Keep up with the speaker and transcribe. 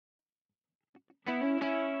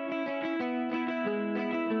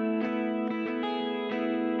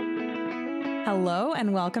Hello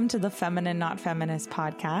and welcome to the Feminine Not Feminist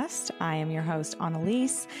podcast. I am your host,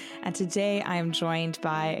 Annalise, and today I am joined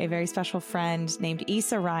by a very special friend named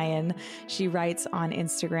Isa Ryan. She writes on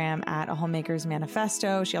Instagram at A Homemaker's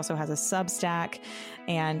Manifesto. She also has a Substack,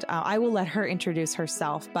 and I will let her introduce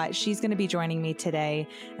herself, but she's going to be joining me today,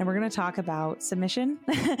 and we're going to talk about submission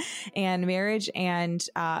and marriage and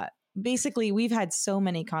basically, we've had so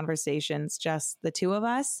many conversations, just the two of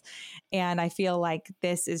us. And I feel like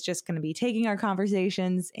this is just going to be taking our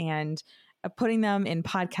conversations and putting them in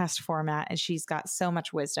podcast format. And she's got so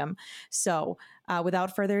much wisdom. So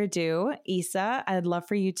without further ado, Isa, I'd love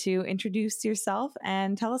for you to introduce yourself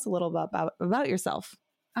and tell us a little bit about yourself.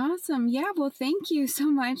 Awesome. Yeah. Well, thank you so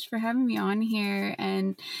much for having me on here.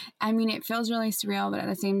 And I mean, it feels really surreal, but at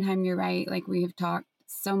the same time, you're right. Like, we have talked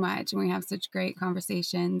so much and we have such great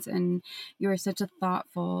conversations, and you are such a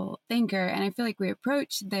thoughtful thinker. And I feel like we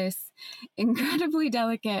approach this incredibly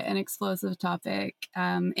delicate and explosive topic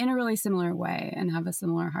in a really similar way and have a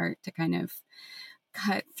similar heart to kind of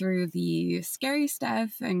cut through the scary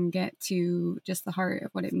stuff and get to just the heart of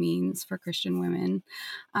what it means for Christian women.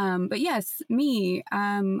 But yes, me,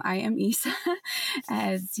 I am Isa,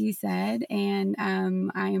 as you said, and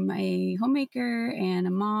I am a homemaker and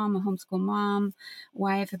a mom, a homeschool mom,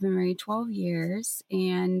 wife. I've been married 12 years,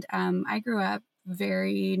 and I grew up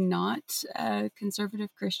very not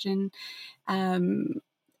conservative Christian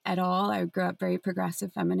at all. I grew up very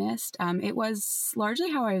progressive feminist. It was largely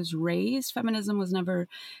how I was raised. Feminism was never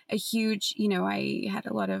a huge, I had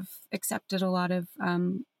accepted a lot of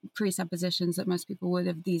presuppositions that most people would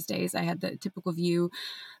have these days. I had the typical view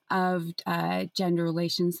of gender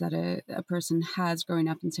relations that a person has growing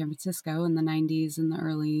up in San Francisco in the 90s and the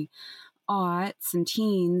early aughts and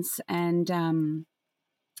teens. And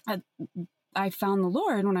I found the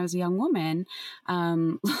Lord when I was a young woman.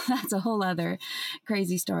 That's a whole other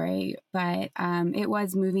crazy story. But it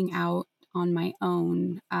was moving out on my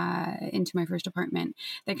own into my first apartment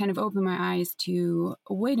that kind of opened my eyes to,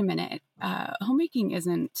 wait a minute, homemaking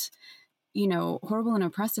isn't, horrible and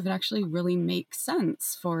oppressive. It actually really makes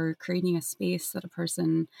sense for creating a space that a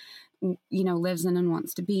person, lives in and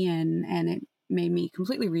wants to be in. And it made me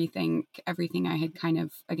completely rethink everything I had kind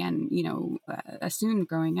of, again, assumed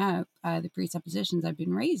growing up, the presuppositions I've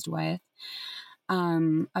been raised with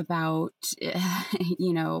about,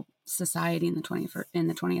 society in the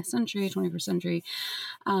 20th century, 21st century.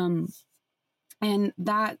 And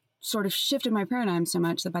that sort of shifted my paradigm so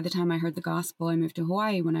much that by the time I heard the gospel, I moved to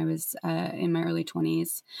Hawaii when I was in my early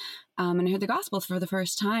 20s. And I heard the gospel for the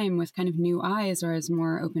first time with kind of new eyes, or as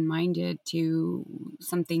more open-minded to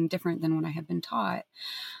something different than what I had been taught.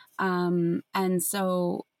 And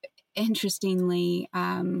so, interestingly,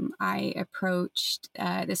 I approached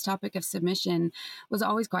this topic of submission was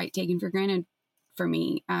always quite taken for granted for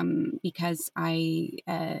me, because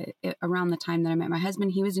around the time that I met my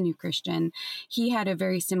husband, he was a new Christian. He had a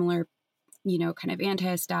very similar, kind of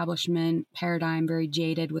anti-establishment paradigm, very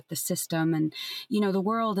jaded with the system and, the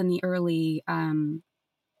world in the early, in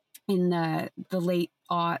the late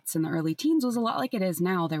aughts and the early teens was a lot like it is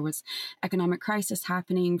now. There was economic crisis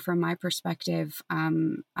happening. From my perspective,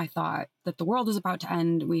 I thought that the world was about to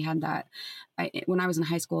end. We had that when I was in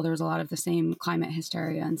high school. There was a lot of the same climate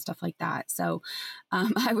hysteria and stuff like that. So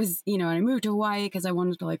I was, and I moved to Hawaii because I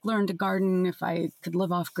wanted to learn to garden if I could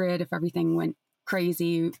live off grid, if everything went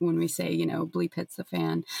crazy when we say, bleep hits the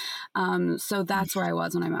fan. So that's where I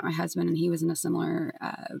was when I met my husband, and he was in a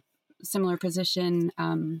similar position.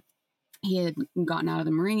 He had gotten out of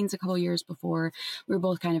the Marines a couple of years before. We were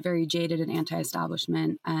both kind of very jaded and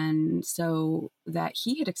anti-establishment. And so that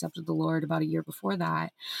he had accepted the Lord about a year before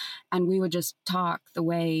that. And we would just talk the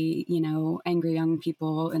way, angry young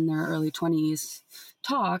people in their early 20s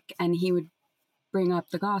talk. And he would bring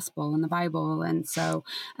up the gospel and the Bible. And so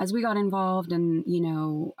as we got involved and,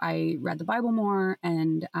 I read the Bible more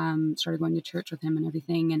and started going to church with him and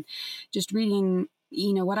everything, and just reading,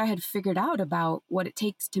 what I had figured out about what it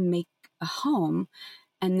takes to make a home,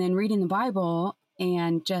 and then reading the Bible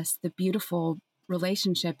and just the beautiful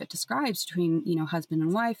relationship it describes between, husband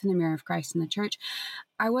and wife and the mirror of Christ and the church.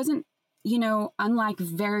 I wasn't, unlike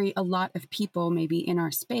a lot of people maybe in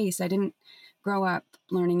our space, I didn't grow up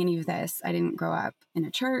learning any of this. I didn't grow up in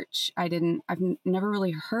a church. I've never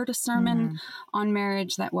really heard a sermon on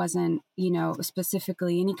marriage that wasn't,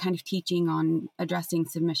 specifically any kind of teaching on addressing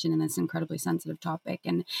submission in this incredibly sensitive topic.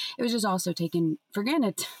 And it was just also taken for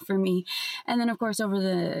granted for me. And then, of course, over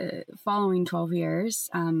the following 12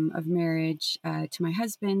 years of marriage to my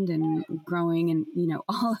husband and growing and,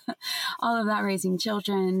 all of that, raising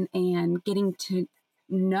children and getting to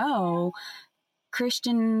know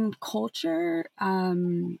Christian culture,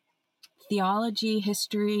 theology,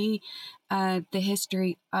 history, the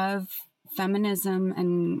history of feminism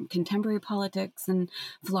and contemporary politics and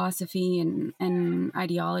philosophy and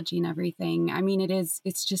ideology and everything. I mean,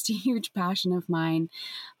 it's just a huge passion of mine.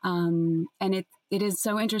 And it is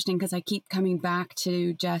so interesting because I keep coming back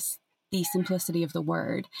to just the simplicity of the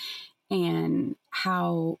word and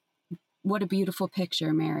what a beautiful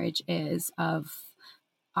picture marriage is of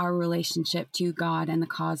our relationship to God and the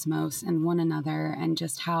cosmos and one another, and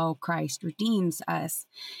just how Christ redeems us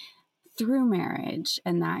through marriage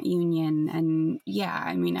and that union. And yeah,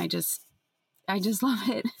 I mean, I just love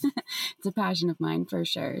it. It's a passion of mine for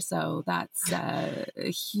sure. So that's a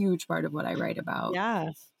huge part of what I write about.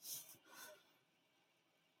 Yeah.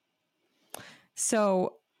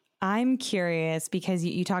 So I'm curious because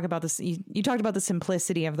you talk about this, you talked about the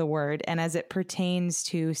simplicity of the word, and as it pertains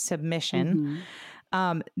to submission,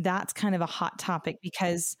 that's kind of a hot topic,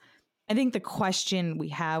 because I think the question we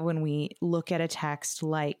have when we look at a text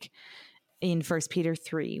like in 1 Peter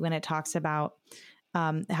 3, when it talks about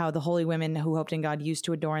how the holy women who hoped in God used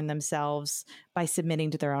to adorn themselves by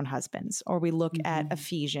submitting to their own husbands. Or we look at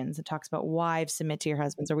Ephesians, it talks about wives submit to your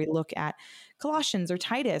husbands. Or we look at Colossians or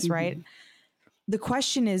Titus, right? The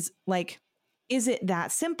question is like, is it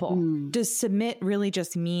that simple? Does submit really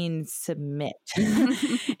just mean submit?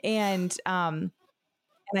 And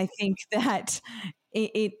I think that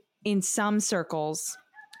it in some circles,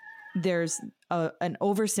 there's an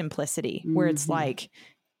oversimplicity where it's like,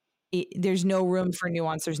 there's no room for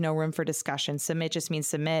nuance. There's no room for discussion. Submit just means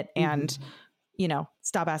submit and,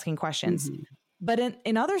 stop asking questions. But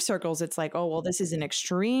in other circles, it's like, oh, well, this is an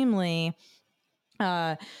extremely,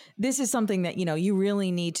 this is something that, you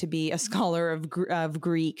really need to be a scholar of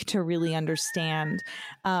Greek to really understand.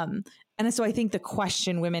 And so I think the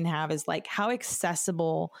question women have is like, how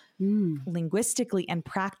accessible linguistically and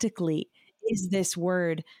practically is this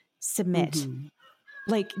word submit?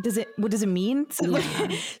 Like, what does it mean?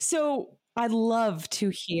 So I'd love to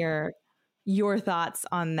hear your thoughts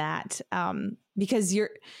on that. Because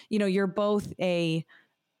you're both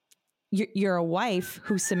you're a wife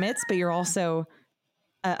who submits, but you're also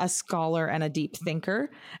a scholar and a deep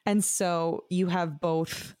thinker. And so you have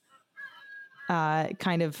both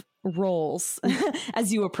kind of roles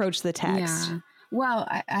as you approach the text. Yeah. Well,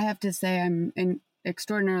 I have to say I'm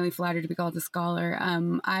extraordinarily flattered to be called a scholar.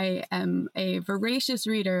 I am a voracious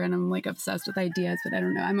reader and I'm like obsessed with ideas, but I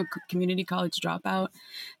don't know. I'm a community college dropout.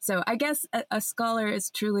 So I guess a scholar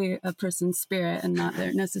is truly a person's spirit and not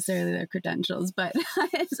necessarily their credentials. But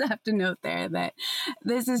I just have to note there that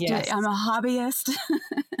this is I'm a hobbyist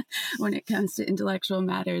when it comes to intellectual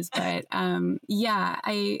matters. But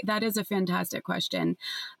that is a fantastic question.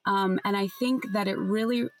 And I think that it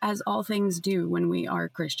really, as all things do when we are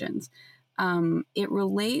Christians, it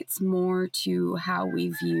relates more to how we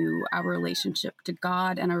view our relationship to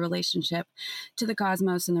God and our relationship to the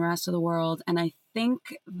cosmos and the rest of the world. And I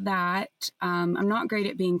think that I'm not great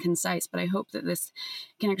at being concise, but I hope that this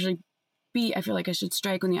can actually I feel like I should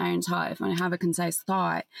strike when the iron's hot if I have a concise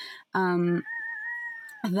thought,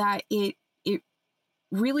 that it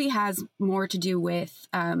really has more to do with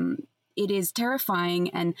it is terrifying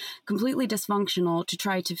and completely dysfunctional to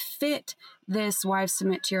try to fit this wives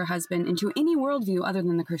submit to your husband into any worldview other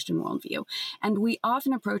than the Christian worldview. And we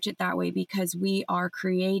often approach it that way because we are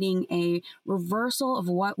creating a reversal of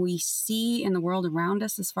what we see in the world around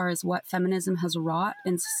us as far as what feminism has wrought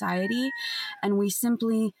in society. And we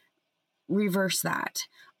simply reverse that.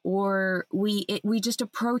 Or we just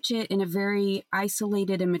approach it in a very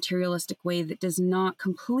isolated and materialistic way that does not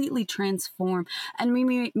completely transform. And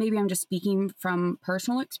maybe I'm just speaking from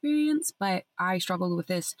personal experience, but I struggled with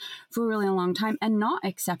this for a really long time and not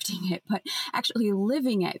accepting it, but actually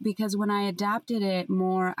living it. Because when I adapted it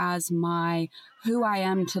more as who I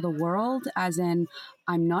am to the world, as in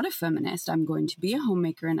I'm not a feminist, I'm going to be a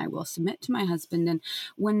homemaker and I will submit to my husband. And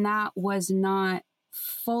when that was not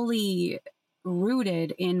fully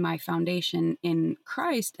rooted in my foundation in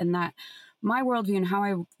Christ, and that my worldview and how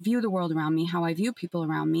I view the world around me, how I view people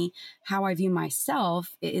around me, how I view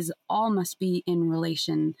myself must be in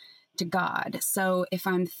relation to God. So if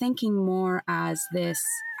I'm thinking more as this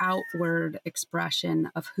outward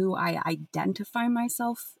expression of who I identify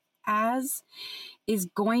myself as, is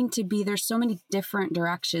going to be, there's so many different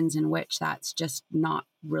directions in which that's just not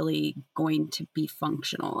really going to be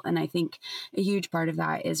functional. And I think a huge part of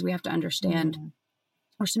that is we have to understand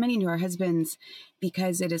we're submitting to our husbands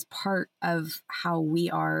because it is part of how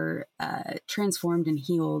we are transformed and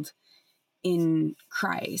healed in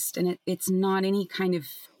Christ. And it's not any kind of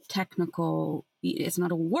technical it's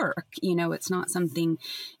not a work, it's not something,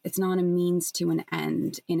 it's not a means to an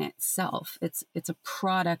end in itself. It's a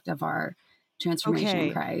product of our transformation in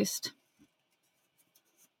Okay. Christ.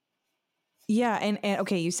 Yeah. And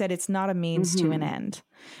okay, you said it's not a means to an end.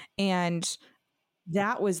 And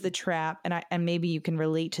that was the trap. And maybe you can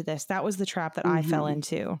relate to this. That was the trap that I fell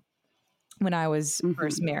into when I was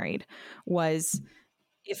first married, was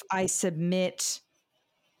if I submit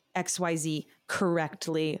XYZ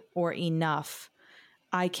correctly or enough,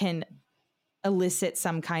 I can elicit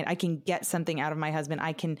I can get something out of my husband.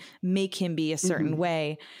 I can make him be a certain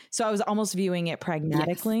way. So I was almost viewing it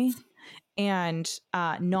pragmatically. Yes. And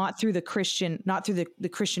not through the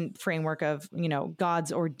Christian framework of,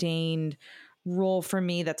 God's ordained role for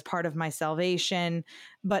me that's part of my salvation,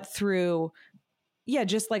 but through,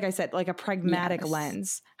 just like I said, like a pragmatic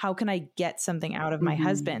lens. How can I get something out of my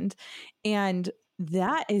husband? And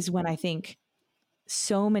that is when I think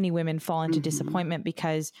so many women fall into disappointment,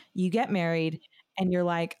 because you get married and you're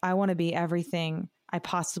like, I want to be everything I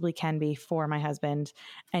possibly can be for my husband.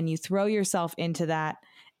 And you throw yourself into that.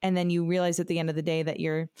 And then you realize at the end of the day that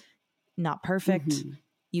you're not perfect.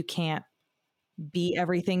 You can't be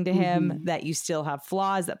everything to him, that you still have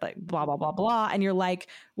flaws, that blah, blah, blah, blah. And you're like,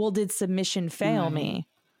 well, did submission fail me?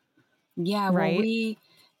 Yeah. Right.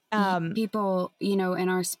 Well, people, in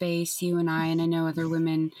our space, you and I know other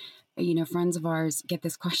women, friends of ours get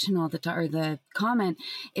this question all the time, or the comment,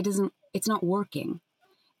 it's not working.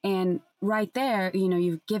 And right there,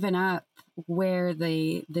 you've given up where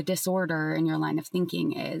the disorder in your line of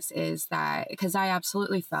thinking is that, because I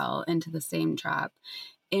absolutely fell into the same trap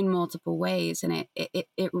in multiple ways. And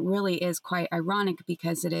it really is quite ironic,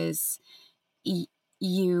 because it is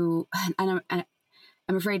you, and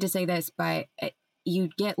I'm afraid to say this, but you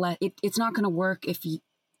get it's not going to work if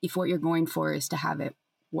what you're going for is to have it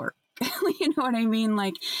work. You know what I mean?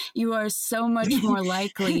 Like, you are so much more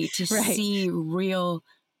likely to see real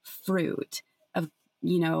fruit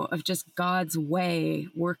of just God's way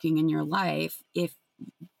working in your life if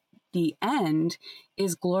the end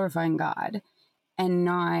is glorifying God, and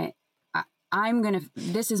not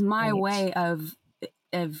this is my way of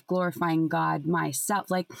glorifying God myself.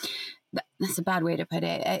 Like, that's a bad way to put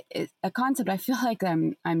it. It's a concept I feel like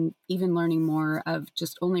I'm even learning more of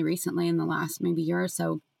just only recently in the last maybe year or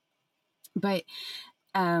so. But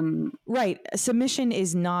submission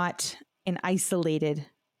is not an isolated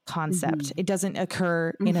concept. It doesn't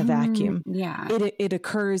occur in a vacuum. Yeah. It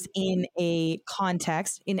occurs in a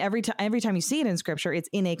context. In every time you see it in scripture, it's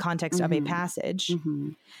in a context of a passage.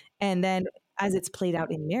 And then as it's played out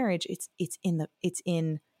in marriage, it's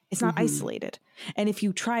not isolated. And if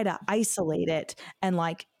you try to isolate it and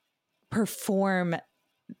like perform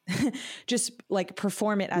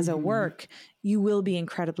it as a work, you will be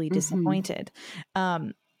incredibly disappointed.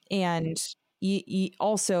 And you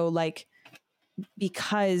also, like,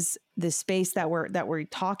 because the space that we're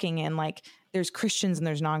talking in, like, there's Christians and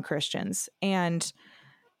there's non-Christians, and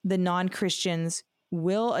the non-Christians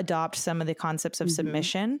will adopt some of the concepts of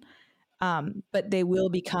submission, but they will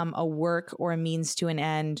become a work or a means to an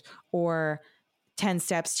end, or 10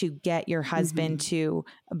 steps to get your husband to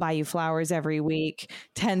buy you flowers every week,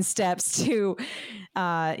 10 steps to,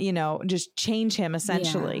 just change him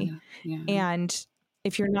essentially. Yeah. And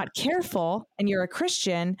if you're not careful and you're a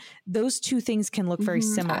Christian, those two things can look very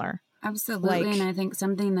similar. Absolutely. And I think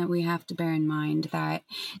something that we have to bear in mind that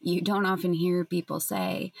you don't often hear people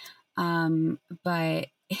say, but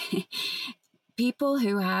people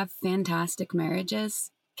who have fantastic marriages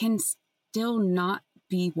can still not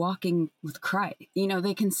be walking with Christ.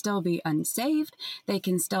 They can still be unsaved. They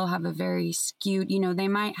can still have a very skewed, they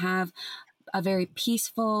might have a very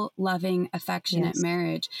peaceful, loving, affectionate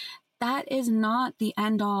marriage. That is not the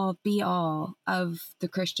end all be all of the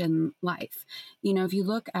Christian life. If you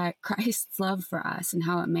look at Christ's love for us and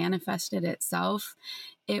how it manifested itself,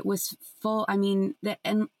 it was full. I mean,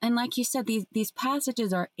 and like you said, these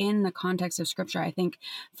passages are in the context of scripture. I think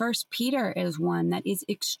First Peter is one that is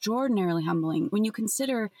extraordinarily humbling when you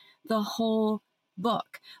consider the whole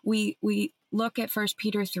book. We look at First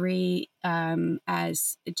Peter 3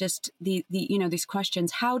 as just these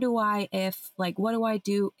questions. How do I, if, like, what do I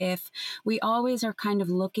do if? We always are kind of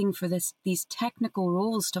looking for these technical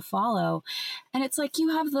rules to follow. And it's like, you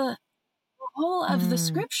have the whole of the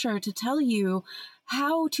scripture to tell you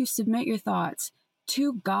how to submit your thoughts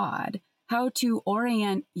to God, how to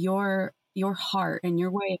orient your heart and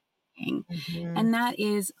your way of thinking. And that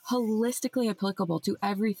is holistically applicable to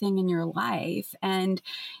everything in your life. And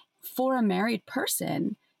for a married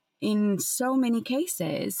person, in so many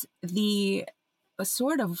cases, the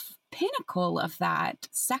sort of pinnacle of that,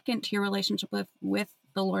 second to your relationship with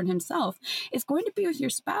the Lord himself, is going to be with your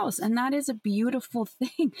spouse. And that is a beautiful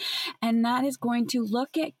thing. And that is going to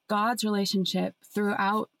look at God's relationship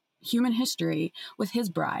throughout human history with his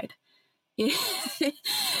bride.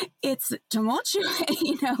 It's tumultuous,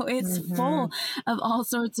 it's full of all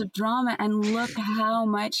sorts of drama. And look how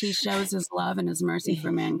much he shows his love and his mercy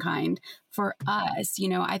for mankind, for us.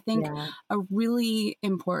 I think a really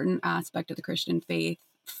important aspect of the Christian faith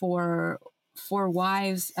for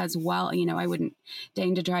wives as well, I wouldn't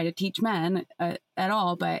deign to try to teach men at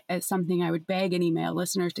all, but as something I would beg any male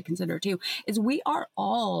listeners to consider too, is we are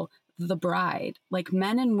all the bride, like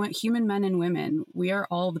human men and women. We are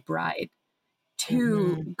all the bride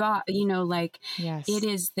to God, Yes. It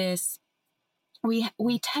is this, we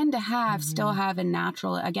tend to still have a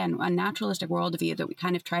naturalistic worldview that we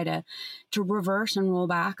kind of try to reverse and roll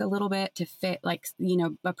back a little bit to fit, like,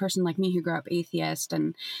 a person like me who grew up atheist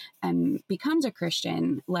and becomes a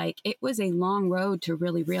Christian. Like, it was a long road to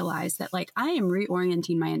really realize that, like, I am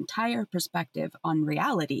reorienting my entire perspective on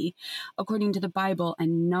reality according to the Bible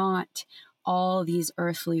and not all these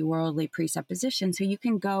earthly, worldly presuppositions. So you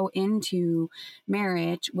can go into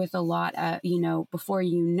marriage with a lot of, before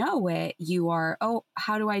you know it, you are,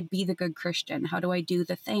 how do I be the good Christian? How do I do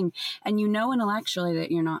the thing? And intellectually that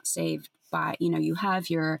you're not saved by, you have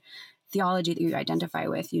your theology that you identify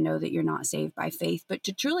with, that you're not saved by faith. But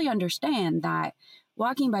to truly understand that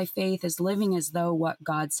walking by faith is living as though what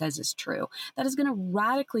God says is true, that is going to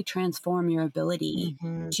radically transform your ability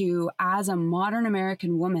to, as a modern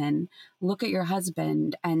American woman, look at your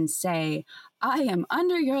husband and say, I am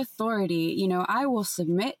under your authority. I will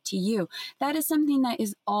submit to you. That is something that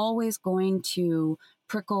is always going to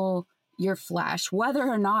prickle your flesh, whether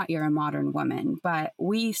or not you're a modern woman. But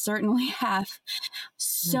we certainly have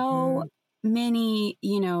so many,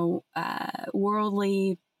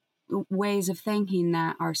 worldly ways of thinking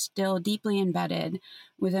that are still deeply embedded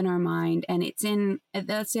within our mind. And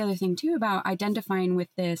that's the other thing too about identifying with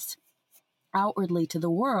this outwardly to the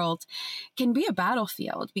world, can be a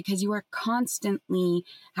battlefield, because you are constantly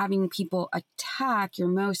having people attack your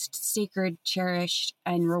most sacred, cherished,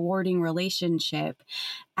 and rewarding relationship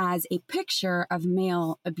as a picture of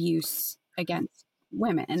male abuse against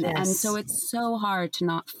women. Yes. And so it's so hard to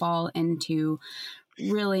not fall into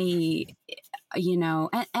really,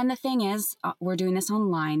 and the thing is, we're doing this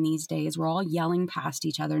online these days. We're all yelling past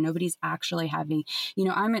each other. Nobody's actually having,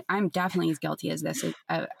 I'm definitely as guilty as this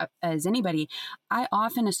as anybody. I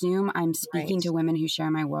often assume I'm speaking to women who share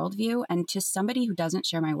my worldview, and to somebody who doesn't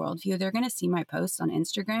share my worldview, they're going to see my posts on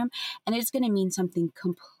Instagram and it's going to mean something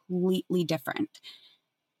completely different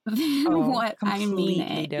than what I mean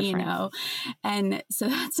it, And so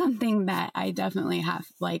that's something that I definitely have,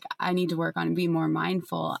 I need to work on and be more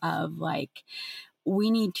mindful of. We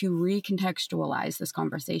need to recontextualize this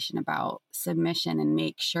conversation about submission and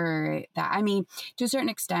make sure that, to a certain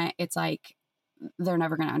extent, it's like, they're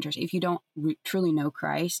never going to understand. If you don't truly know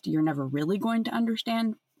Christ, you're never really going to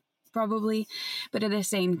understand, probably. But at the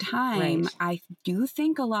same time, I do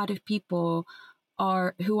think a lot of people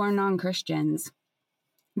who are non-Christians,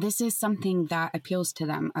 this is something that appeals to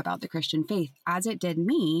them about the Christian faith, as it did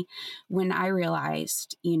me when I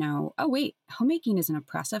realized, oh, wait, homemaking isn't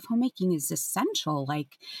oppressive. Homemaking is essential.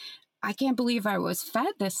 I can't believe I was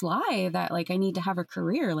fed this lie that, I need to have a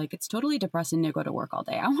career. It's totally depressing to go to work all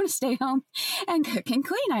day. I want to stay home and cook and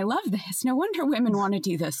clean. I love this. No wonder women want to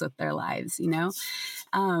do this with their lives,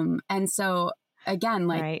 And so, again,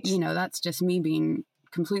 that's just me being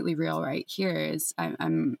completely real right here. Is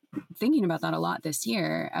I'm thinking about that a lot this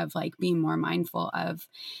year, of being more mindful of,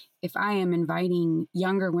 if I am inviting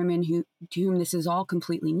younger women to whom this is all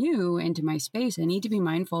completely new into my space, I need to be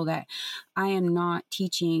mindful that I am not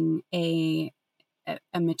teaching a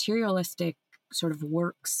materialistic sort of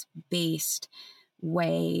works-based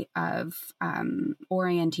way of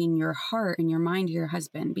orienting your heart and your mind to your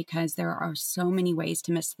husband, because there are so many ways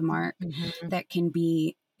to miss the mark that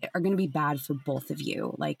are going to be bad for both of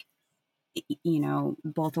you,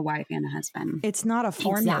 both a wife and a husband. It's not a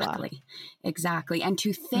formula. Exactly. And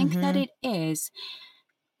to think that it is,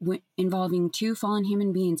 involving two fallen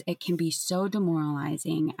human beings, it can be so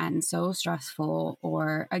demoralizing and so stressful.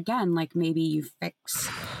 Or again, maybe you fix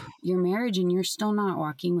your marriage and you're still not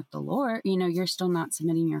walking with the Lord, you're still not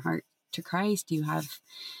submitting your heart to Christ. You have,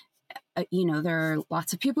 there are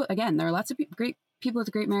lots of people, great people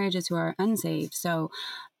with great marriages who are unsaved. So,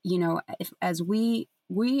 as we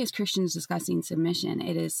as Christians discussing submission,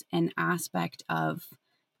 it is an aspect of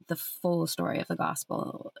the full story of the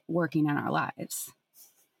gospel working in our lives.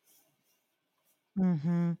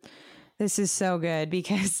 This is so good,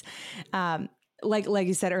 because like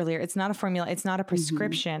you said earlier, it's not a formula, it's not a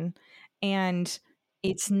prescription. And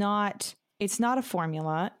it's not a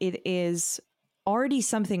formula. It is already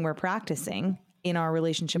something we're practicing in our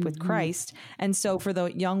relationship with Christ. And so for the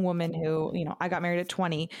young woman who, I got married at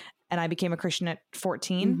 20 and I became a Christian at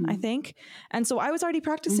 14, I think. And so I was already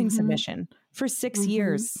practicing submission for 6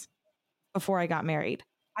 years before I got married.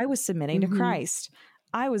 I was submitting to Christ.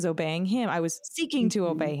 I was obeying him. I was seeking to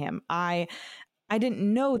obey him. I didn't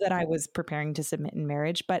know that I was preparing to submit in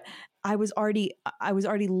marriage, but I was already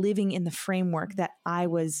living in the framework that I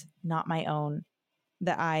was not my own,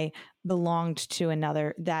 that I belonged to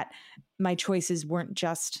another, that my choices weren't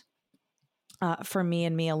just for me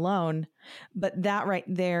and me alone. But that right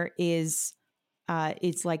there is,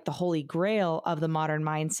 it's like the holy grail of the modern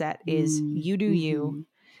mindset is you do you,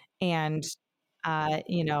 and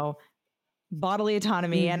bodily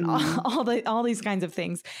autonomy and all these kinds of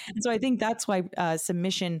things. And so I think that's why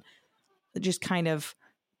submission just kind of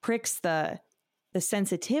pricks the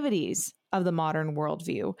sensitivities of the modern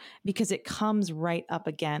worldview, because it comes right up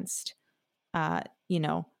against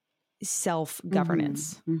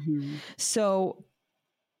self-governance. So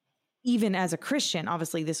even as a Christian,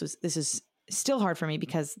 obviously this is still hard for me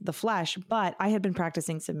because the flesh, but I had been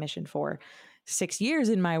practicing submission for 6 years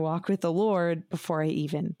in my walk with the Lord before I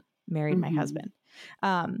even married my husband.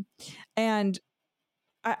 And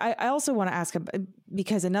I also want to ask,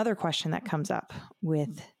 because another question that comes up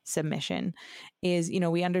with submission is,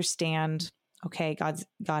 we understand, okay,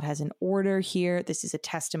 God has an order here. This is a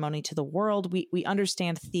testimony to the world. We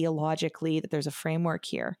understand theologically that there's a framework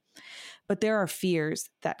here, but there are fears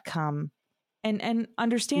that come, and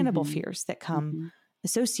understandable fears that come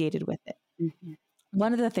associated with it.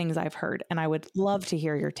 One of the things I've heard, and I would love to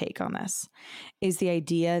hear your take on this, is the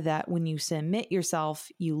idea that when you submit yourself,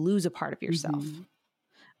 you lose a part of yourself,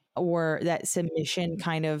 or that submission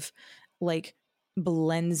kind of like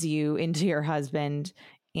blends you into your husband,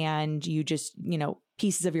 and you just,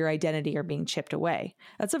 pieces of your identity are being chipped away.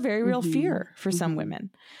 That's a very real fear for some women.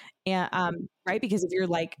 And, right. Because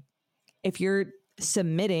if you're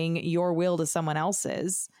submitting your will to someone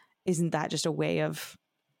else's, isn't that just a way of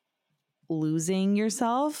losing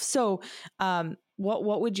yourself? So,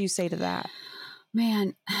 what would you say to that?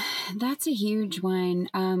 Man, that's a huge one.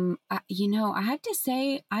 I have to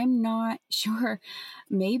say, I'm not sure.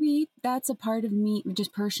 Maybe that's a part of me,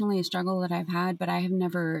 just personally a struggle that I've had, but I have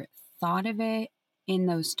never thought of it in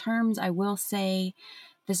those terms. I will say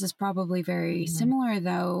this is probably very similar,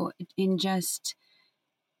 though, in just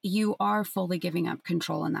you are fully giving up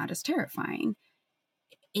control, and that is terrifying.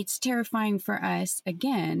 It's terrifying for us,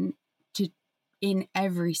 again, in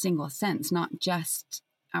every single sense, not just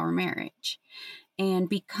our marriage. And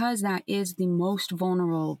because that is the most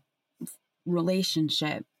vulnerable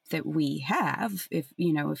relationship that we have, if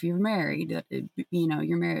you're married,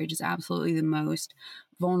 your marriage is absolutely the most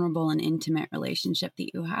vulnerable and intimate relationship that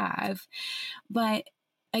you have. But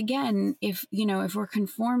again, if we're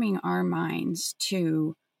conforming our minds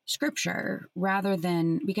to scripture rather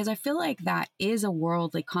than, because I feel like that is a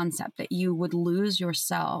worldly concept, that you would lose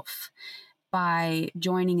yourself by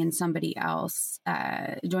joining with someone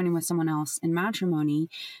else in matrimony.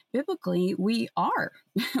 Biblically, we are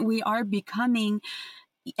becoming,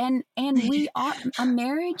 and we are, a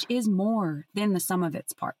marriage is more than the sum of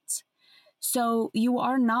its parts. So you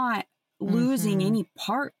are not losing any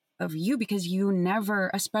part of you, because you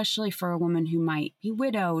never, especially for a woman who might be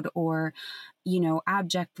widowed or,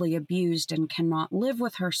 abjectly abused and cannot live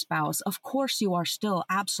with her spouse. Of course, you are still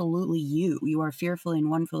absolutely you. You are fearfully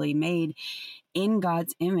and wonderfully made in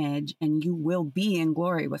God's image, and you will be in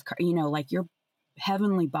glory with, like your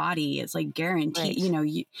heavenly body is like guaranteed.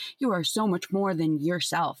 Right. You are so much more than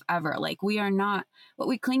yourself ever. Like, we are not, what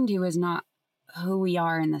we cling to is not who we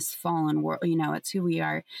are in this fallen world. It's who we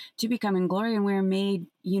are to become in glory, and we're made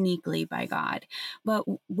uniquely by God. But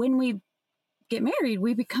when we get married,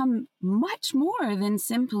 we become much more than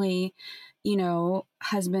simply,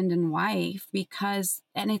 husband and wife,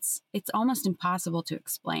 and it's almost impossible to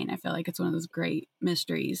explain. I feel like it's one of those great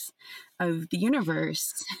mysteries of the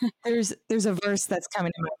universe. There's a verse that's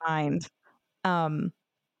coming to my mind.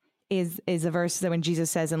 Is a verse that when Jesus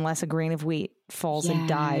says, unless a grain of wheat falls and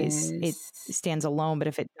dies, it stands alone. But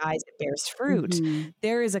if it dies, it bears fruit.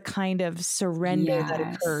 There is a kind of surrender that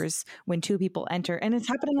occurs when two people enter. And it's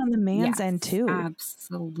happening on the man's end too.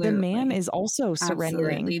 Absolutely. The man is also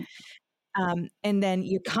surrendering. And then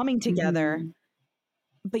you're coming together,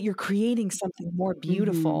 but you're creating something more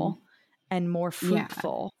beautiful and more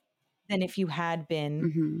fruitful than if you had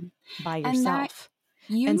been by yourself.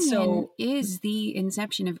 And Union so, is the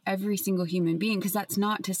inception of every single human being, because that's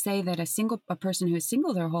not to say that a person who is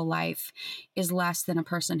single their whole life is less than a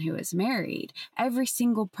person who is married. Every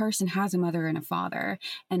single person has a mother and a father,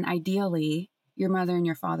 and ideally your mother and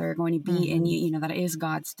your father are going to be in you. You know, that is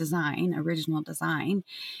God's design, original design.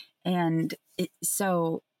 And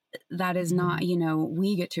so that is not, you know,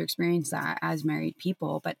 we get to experience that as married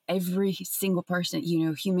people, but every single person, you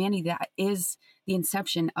know, humanity, that is the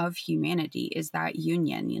inception of humanity, is that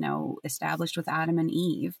union, you know, established with Adam and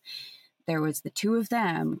Eve. There was the two of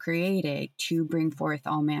them created to bring forth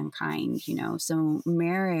all mankind, you know. So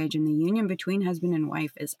marriage and the union between husband and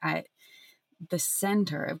wife is at the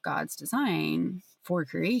center of God's design for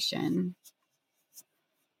creation.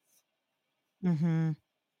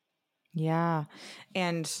 yeah.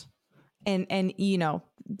 And you know,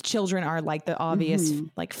 children are like the obvious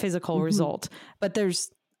like physical result, but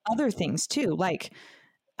there's other things too. Like,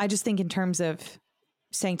 I just think in terms of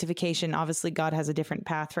sanctification, obviously God has a different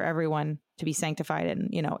path for everyone to be sanctified. And,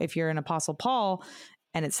 you know, if you're an Apostle Paul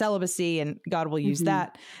and it's celibacy, and God will use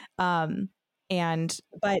that.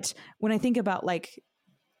 But when I think about like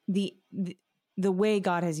the, the way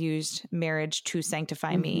God has used marriage to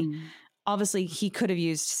sanctify me, obviously he could have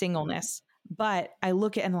used singleness, but I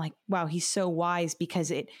look at it and I'm like, wow, he's so wise,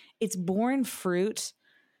 because it's borne fruit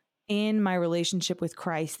in my relationship with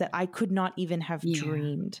Christ that I could not even have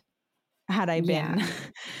dreamed had I been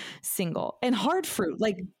single. And hard fruit,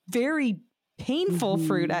 like very painful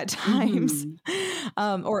fruit at times,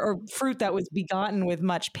 or fruit that was begotten with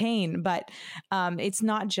much pain. But it's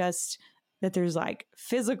not just that there's like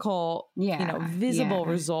physical, you know, visible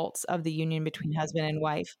results of the union between husband and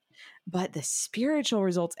wife, but the spiritual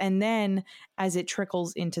results. And then as it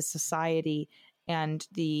trickles into society and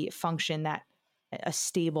the function that a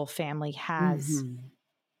stable family has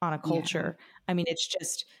on a culture. I mean, it's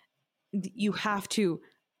just, you have to,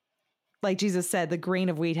 like Jesus said, the grain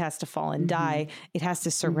of wheat has to fall and die. It has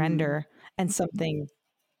to surrender, and something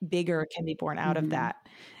bigger can be born out of that.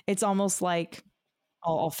 It's almost like,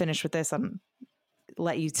 I'll finish with this.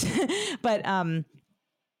 Let you, but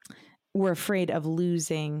we're afraid of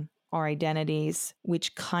losing our identities,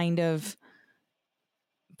 which kind of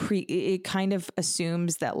it kind of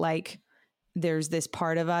assumes that like there's this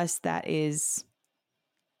part of us that is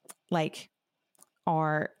like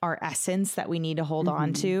our essence that we need to hold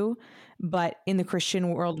on to. But in the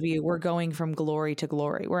Christian worldview, we're going from glory to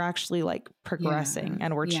glory. We're actually like progressing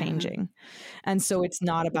and we're changing. And so it's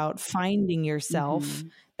not about finding yourself.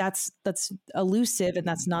 That's elusive, and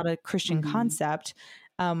that's not a Christian concept.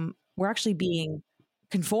 We're actually being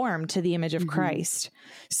conformed to the image of Christ.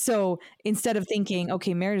 So instead of thinking,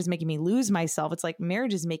 okay, marriage is making me lose myself, it's like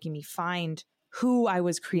marriage is making me find who I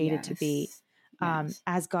was created to be.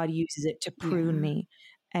 As God uses it to prune me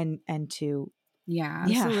and to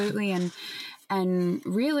absolutely. And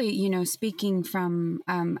really, you know, speaking from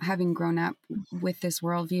having grown up with this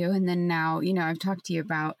worldview, and then now, you know, I've talked to you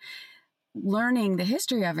about learning the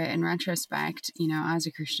history of it in retrospect, you know, as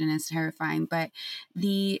a Christian is terrifying. But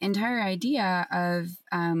the entire idea of,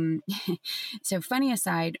 so funny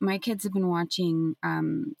aside, my kids have been watching,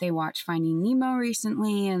 they watched Finding Nemo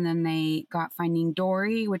recently, and then they got Finding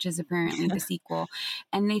Dory, which is apparently the sequel.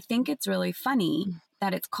 And they think it's really funny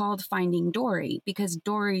that it's called Finding Dory because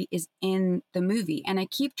Dory is in the movie. And I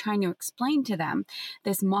keep trying to explain to them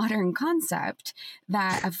this modern concept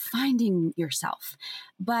that of finding yourself.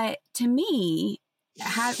 But to me,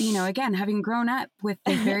 you know, again, having grown up with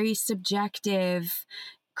the very subjective,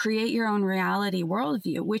 create your own reality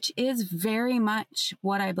worldview, which is very much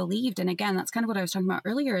what I believed. And again, that's kind of what I was talking about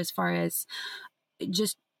earlier, as far as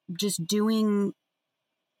just doing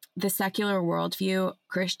the secular worldview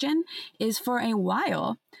Christian is, for a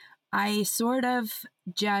while, I sort of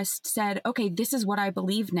just said, okay, this is what I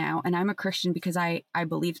believe now. And I'm a Christian because I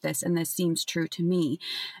believe this, and this seems true to me,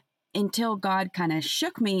 until God kind of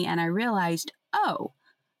shook me and I realized, oh,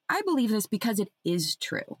 I believe this because it is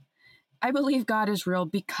true. I believe God is real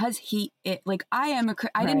because I am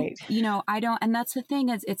I didn't, you know, I don't. And that's the thing,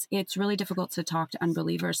 is it's really difficult to talk to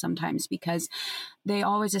unbelievers sometimes, because they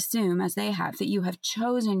always assume, as they have, that you have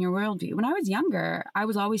chosen your worldview. When I was younger, I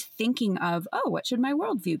was always thinking of, oh, what should my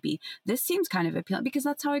worldview be? This seems kind of appealing, because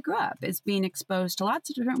that's how I grew up, is being exposed to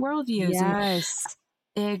lots of different worldviews. Yes.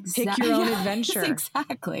 Pick your own adventure.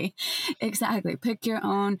 Exactly. Pick your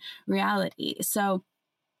own reality. So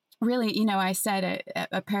really, you know, I said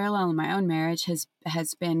a parallel in my own marriage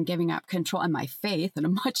has been giving up control, and my faith at a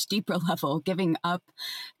much deeper level, giving up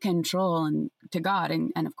control and to God,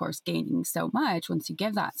 and of course gaining so much once you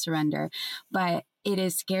give that surrender. But it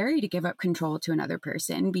is scary to give up control to another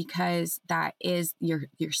person, because that is your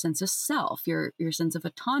sense of self, your sense of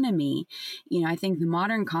autonomy. I think the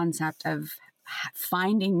modern concept of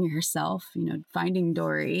finding yourself, finding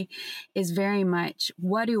Dory, is very much,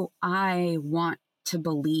 what do I want to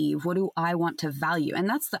believe? What do I want to value? And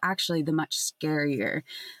that's actually the much scarier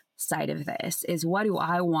side of this, is what do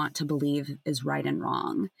I want to believe is right and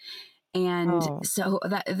wrong? And so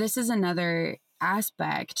this is another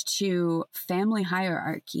aspect to family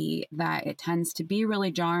hierarchy that it tends to be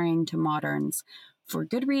really jarring to moderns, for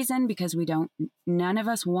good reason, because none of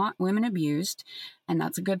us want women abused, and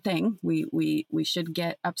that's a good thing. We should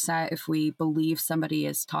get upset if we believe somebody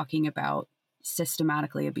is talking about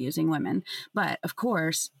systematically abusing women. But of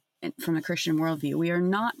course, from the Christian worldview, we are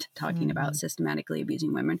not talking about systematically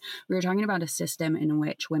abusing women. We are talking about a system in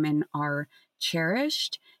which women are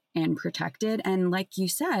cherished and protected, and, like you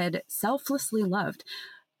said, selflessly loved.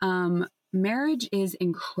 Marriage is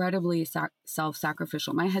incredibly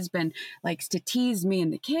self-sacrificial. My husband likes to tease me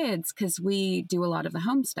and the kids because we do a lot of the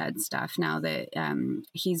homestead stuff now that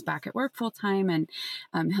he's back at work full time, and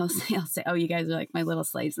he'll say, "Oh, you guys are like my little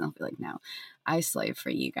slaves," and I'll be like, "No, I slave for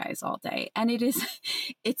you guys all day." And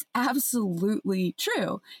it's absolutely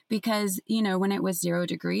true, because when it was 0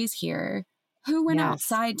 degrees here, who went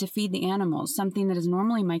outside to feed the animals? Something that is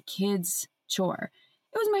normally my kids' chore.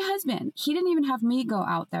 It was my husband. He didn't even have me go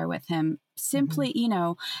out there with him. Simply,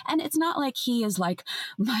 and it's not like he is like,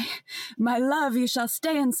 my love, you shall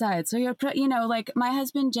stay inside. So like my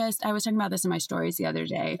husband I was talking about this in my stories the other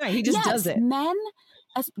day. Right, he just does it. Men,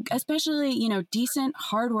 especially, decent,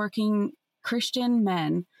 hardworking Christian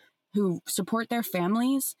men who support their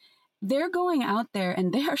families, they're going out there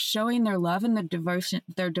and they are showing their love and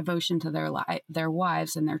their devotion to their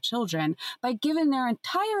wives and their children by giving their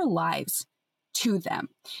entire lives to them.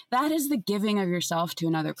 That is the giving of yourself to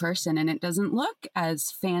another person, and it doesn't look as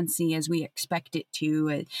fancy as we expect it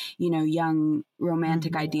to. Young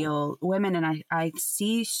romantic ideal women, and I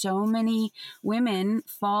see so many women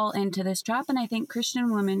fall into this trap, and I think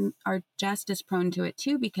Christian women are just as prone to it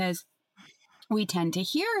too, because we tend to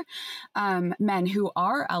hear men who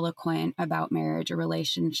are eloquent about marriage or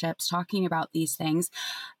relationships talking about these things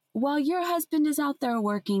while your husband is out there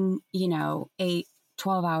working, 8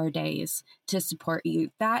 12-hour days to support you.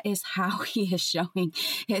 That is how he is showing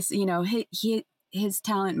his, his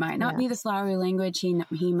talent might not be the flowery language.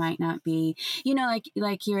 He might not be,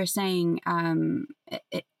 like you were saying,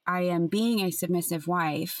 I am being a submissive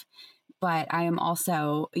wife, but I am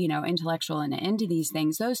also, intellectual and into these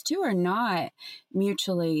things. Those two are not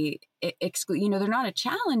mutually exclusive. They're not a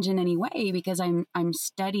challenge in any way, because I'm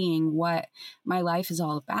studying what my life is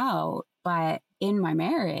all about. But in my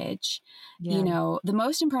marriage, the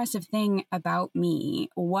most impressive thing about me,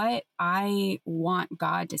 what I want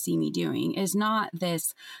God to see me doing, is not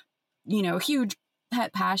this, huge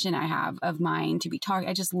pet passion I have of mine to be taught.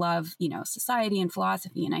 I just love, society and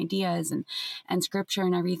philosophy and ideas and scripture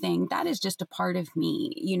and everything. That is just a part of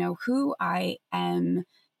me, who I am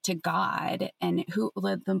to God, and who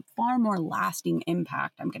the far more lasting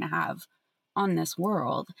impact I'm going to have on this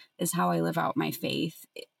world is how I live out my faith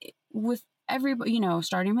with everybody,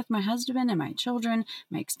 starting with my husband and my children,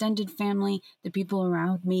 my extended family, the people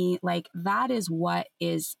around me. Like, that is what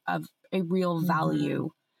is of a real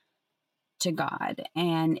value to God.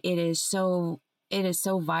 And it is so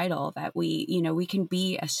vital that we can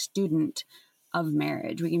be a student of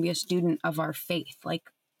marriage. We can be a student of our faith. Like,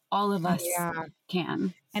 all of us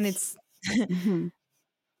can. And it's,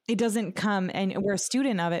 it doesn't come, and we're a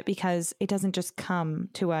student of it because it doesn't just come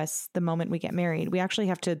to us the moment we get married. We actually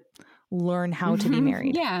have to learn how to be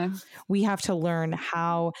married. Yeah. We have to learn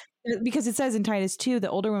how, because it says in Titus 2, the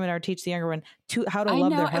older women are to teach the younger one how to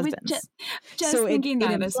love their husbands. I was just thinking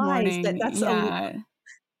that this morning. That's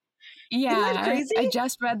yeah. Isn't that crazy? I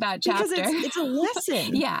just read that chapter. Because it's a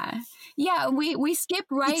lesson. Yeah, we skip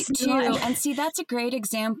right to, and see, that's a great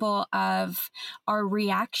example of our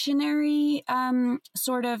reactionary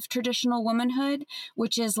sort of traditional womanhood,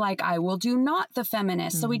 which is like, I will do not the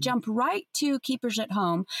feminist. So we jump right to keepers at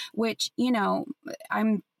home, which,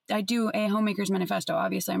 I do a homemaker's manifesto.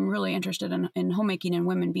 Obviously, I'm really interested in homemaking and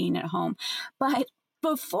women being at home. But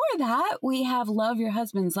before that, we have love your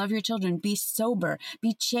husbands, love your children, be sober,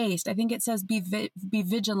 be chaste. I think it says be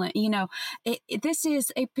vigilant. This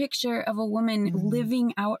is a picture of a woman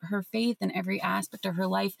living out her faith in every aspect of her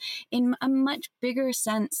life in a much bigger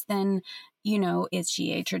sense than, is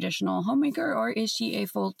she a traditional homemaker or is she a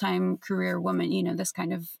full-time career woman? This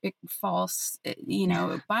kind of false,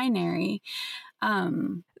 binary.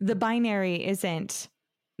 The binary isn't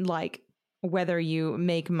like whether you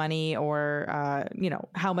make money or,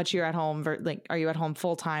 how much you're at home, like, are you at home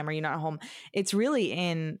full time? Are you not at home? It's really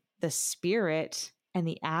in the spirit and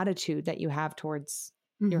the attitude that you have towards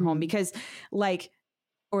your home, because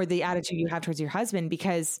or the attitude you have towards your husband,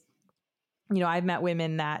 because, I've met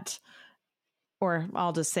women that, or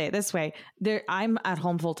I'll just say it this way, I'm at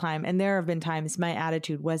home full time, and there have been times my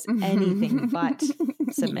attitude was anything but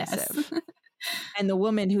submissive. Yes. And the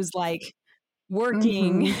woman who's like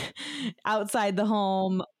working outside the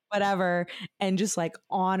home, whatever, and just like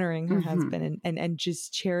honoring her husband and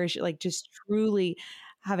just cherish, like just truly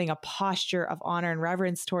having a posture of honor and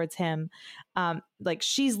reverence towards him. Like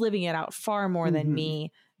she's living it out far more than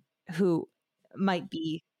me, who might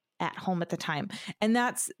be at home at the time. And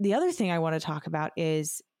that's the other thing I want to talk about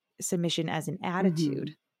is submission as an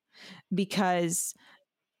attitude, because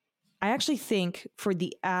I actually think for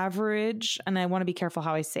the average, and I want to be careful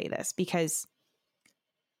how I say this because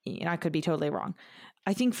I could be totally wrong.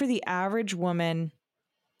 I think for the average woman,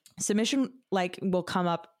 submission will come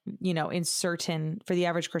up, for the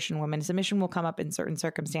average Christian woman, submission will come up in certain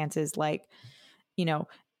circumstances. Like,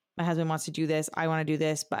 my husband wants to do this, I want to do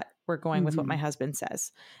this, but we're going with what my husband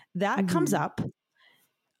says. That comes up.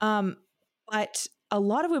 But a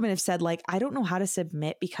lot of women have said, I don't know how to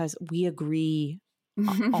submit because we agree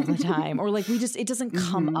all the time, or it doesn't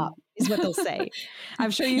come up, is what they'll say.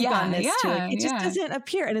 I'm sure you've gotten this too. It just doesn't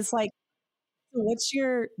appear. And it's like, what's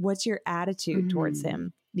your attitude towards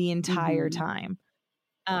him the entire time?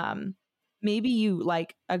 Maybe you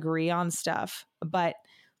agree on stuff, but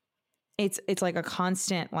it's like a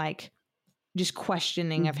constant, just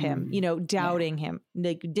questioning of him, doubting him,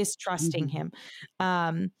 distrusting him.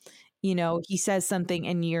 He says something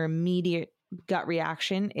and your immediate gut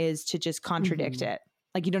reaction is to just contradict it.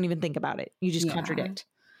 Like you don't even think about it. You just contradict.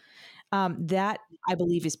 That I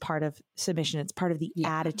believe is part of submission. It's part of the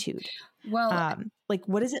attitude. Well,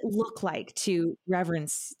 what does it look like to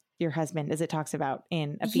reverence your husband, as it talks about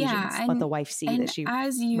in Ephesians? Let the wife see that she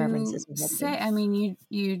reverences her husband. I mean,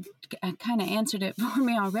 you kind of answered it for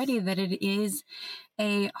me already, that it is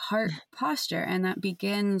a heart posture, and that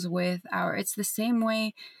begins with it's the same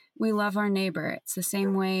way we love our neighbor. It's the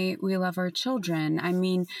same way we love our children. I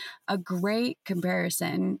mean, a great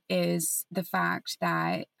comparison is the fact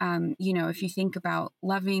that, if you think about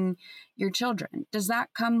loving your children, does that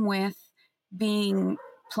come with being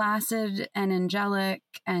placid and angelic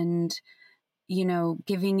and,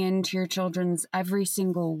 giving in to your children's every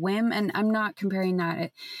single whim? And I'm not comparing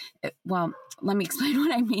that. Well, let me explain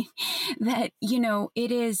what I mean. That,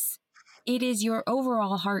 it is your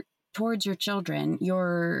overall heart towards your children,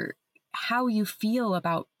 how you feel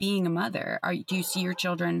about being a mother. Do you see your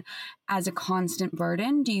children as a constant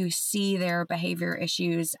burden? Do you see their behavior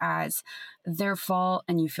issues as their fault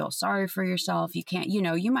and you feel sorry for yourself? You can't,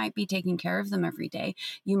 you might be taking care of them every day.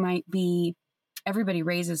 You might be, everybody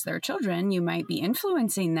raises their children. You might be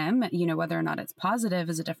influencing them, whether or not it's positive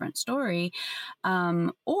is a different story.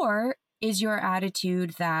 Or is your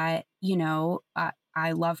attitude that,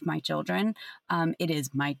 I love my children. It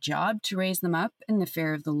is my job to raise them up in the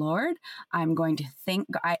fear of the Lord. I'm going to think,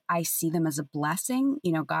 I see them as a blessing.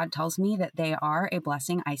 God tells me that they are a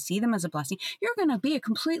blessing. I see them as a blessing. You're going to be a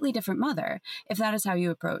completely different mother if that is how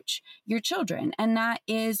you approach your children. And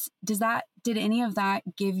did any of that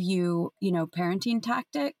give you, parenting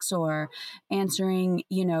tactics or answering,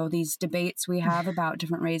 these debates we have about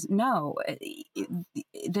different ways? No,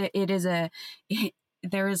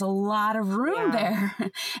 there is a lot of room there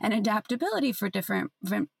and adaptability for different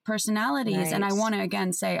personalities. Right. And I want to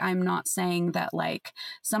again say, I'm not saying that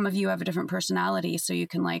some of you have a different personality so you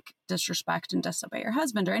can disrespect and disobey your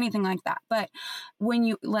husband or anything like that. But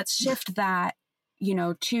let's shift that,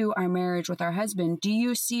 to our marriage with our husband. Do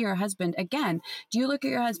you see your husband again? Do you look at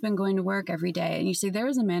your husband going to work every day and you say, there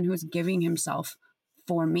is a man who is giving himself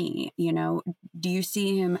for me? Do you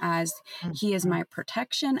see him as he is my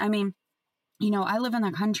protection? I mean, I live in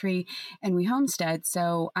the country and we homestead,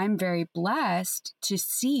 so I'm very blessed to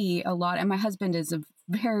see a lot. And my husband is a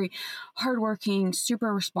very hardworking,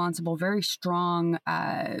 super responsible, very strong,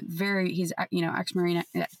 he's, ex-Marine,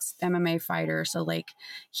 ex-MMA fighter. So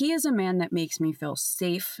he is a man that makes me feel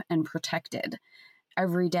safe and protected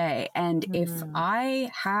every day. And if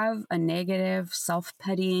I have a negative,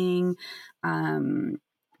 self-pitying,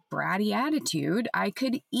 bratty attitude, I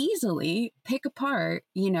could easily pick apart,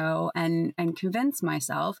 and convince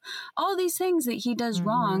myself all these things that he does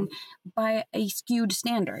wrong by a skewed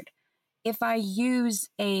standard. If I use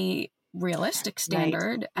a realistic Right.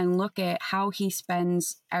 standard and look at how he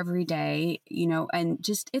spends every day, and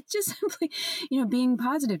it's just simply, being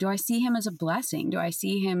positive. Do I see him as a blessing? Do I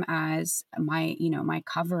see him as my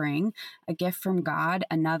covering, a gift from God,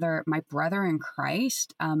 my brother in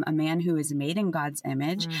Christ, a man who is made in God's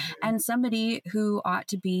image, Mm-hmm. and somebody who ought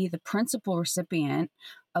to be the principal recipient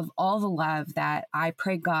of all the love that I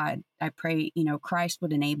pray Christ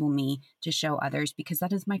would enable me to show others, because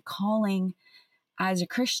that is my calling as a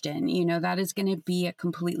Christian. That is going to be a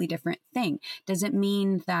completely different thing. Does it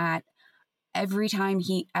mean that every time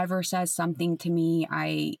he ever says something to me,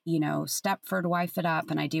 I, Stepford wife it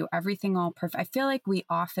up and I do everything all perfect? I feel like we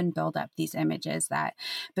often build up these images that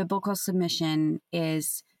biblical submission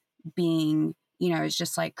is being, it's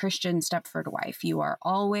just like Christian Stepford wife. You are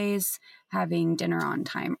always having dinner on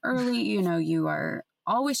time early, you are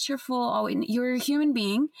always cheerful, you're a human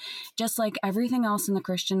being, just like everything else in the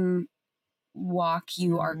Christian walk.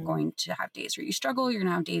 You are going to have days where you struggle. You're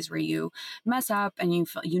gonna have days where you mess up and you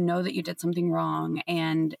feel that you did something wrong,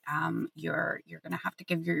 and you're gonna have to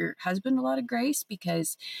give your husband a lot of grace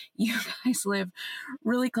because you guys live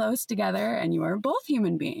really close together and you are both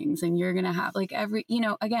human beings, and you're gonna have like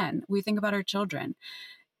again, we think about our children.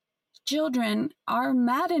 Children are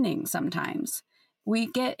maddening sometimes. We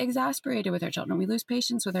get exasperated with our children. We lose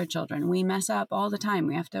patience with our children. We mess up all the time.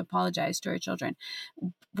 We have to apologize to our children.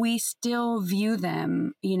 We still view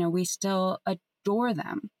them, we still adore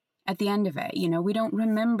them at the end of it. We don't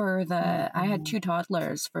remember I had 2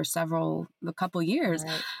 toddlers for a couple years.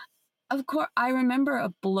 Right. Of course, I remember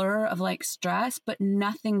a blur of like stress, but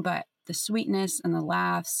nothing but the sweetness and the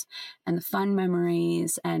laughs and the fun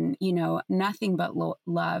memories and, nothing but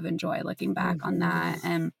love and joy looking back on that.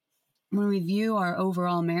 And when we view our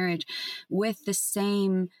overall marriage with the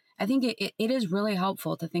same, I think it is really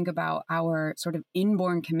helpful to think about our sort of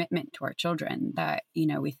inborn commitment to our children that,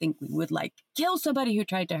 we think we would like kill somebody who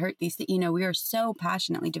tried to hurt these things. We are so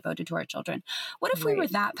passionately devoted to our children. What if we were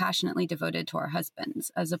that passionately devoted to our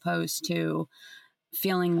husbands as opposed to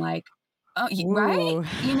feeling like, oh, right?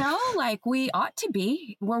 Like we ought to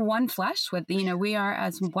be. We're one flesh with, we are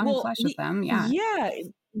as one flesh with them. Yeah. Yeah.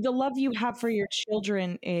 The love you have for your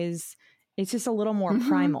children it's just a little more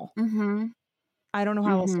primal. I don't know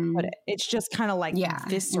how else to put it. It's just kind of like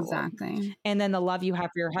visceral. Exactly. And then the love you have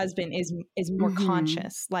for your husband is more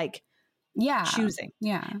conscious, like choosing.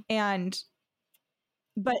 Yeah. And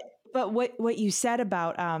but what you said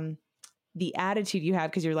about the attitude you have,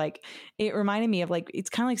 because you're like, it reminded me of like, it's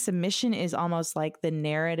kind of like submission is almost like the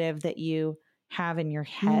narrative that you have in your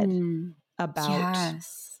head about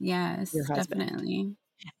your husband. Definitely.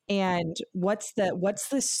 And what's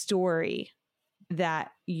the story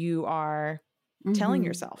that you are telling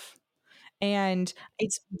yourself? And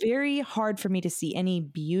it's very hard for me to see any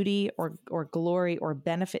beauty or glory or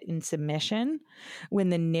benefit in submission when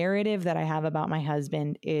the narrative that I have about my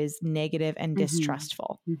husband is negative and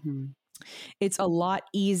distrustful. It's a lot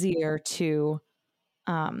easier to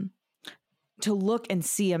look and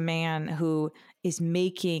see a man who is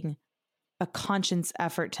making a conscious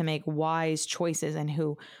effort to make wise choices and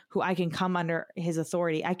who I can come under his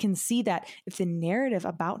authority. I can see that if the narrative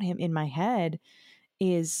about him in my head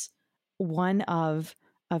is one of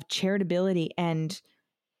charitability and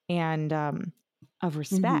of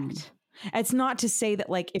respect. It's not to say that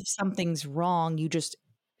like if something's wrong, you just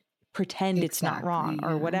pretend it's not wrong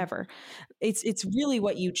or whatever. It's really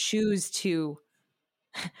what you choose to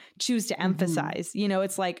emphasize.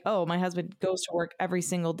 It's like, oh, my husband goes to work every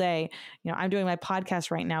single day. I'm doing my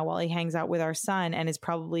podcast right now while he hangs out with our son and is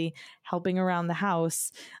probably helping around the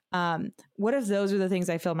house. What if those are the things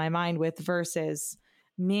I fill my mind with versus,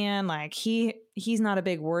 man, like he's not a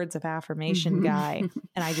big words of affirmation guy.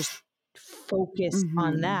 And I just focus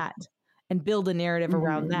on that and build a narrative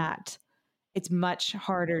around that. It's much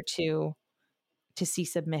harder to see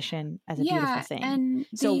submission as a beautiful thing. And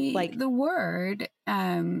so like the word,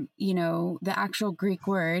 the actual Greek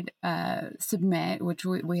word, submit, which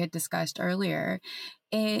we had discussed earlier,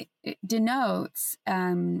 it denotes,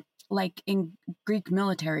 like in Greek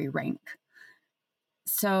military rank.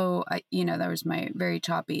 So, that was my very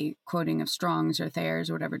choppy quoting of Strong's or Thayer's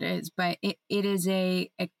or whatever it is, but it is a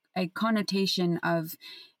connotation of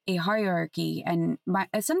a hierarchy. And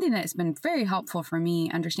something that's been very helpful for me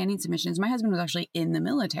understanding submission is my husband was actually in the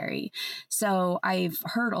military. So I've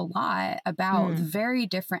heard a lot about very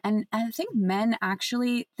different, and I think men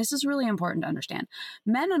actually, this is really important to understand.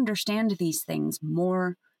 Men understand these things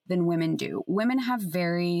more than women do. Women have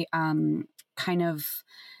very kind of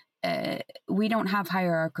we don't have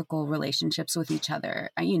hierarchical relationships with each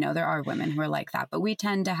other. There are women who are like that, but we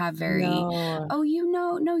tend to have very, No. oh,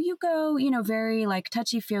 no, you go, very like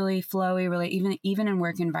touchy-feely, flowy, really, even in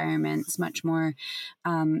work environments, much more.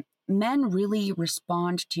 Men really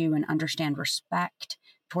respond to and understand respect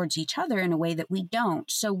towards each other in a way that we don't.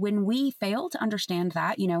 So when we fail to understand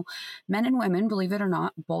that, men and women, believe it or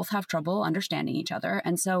not, both have trouble understanding each other.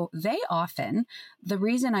 And so the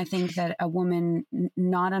reason I think that a woman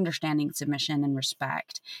not understanding submission and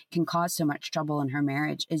respect can cause so much trouble in her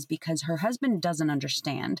marriage is because her husband doesn't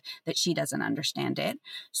understand that she doesn't understand it.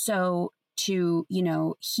 So he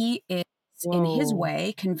is in his Whoa.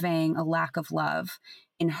 way conveying a lack of love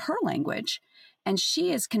in her language, and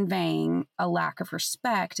she is conveying a lack of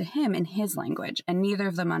respect to him in his language, and neither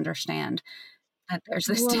of them understand that there's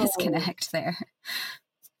this Whoa. disconnect there.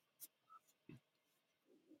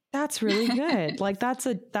 That's really good. Like that's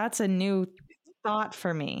a new thought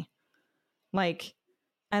for me. Like,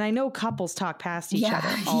 and I know couples talk past each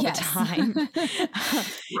other all the time.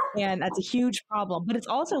 And that's a huge problem. But it's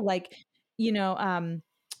also like,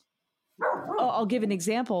 I'll give an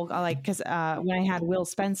example, because when I had Will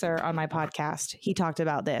Spencer on my podcast, he talked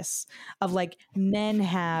about this of like men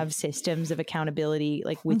have systems of accountability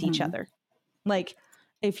like with each other. Like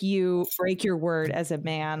if you break your word as a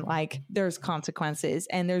man, like there's consequences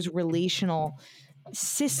and there's relational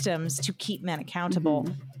systems to keep men accountable,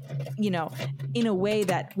 in a way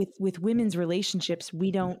that with women's relationships,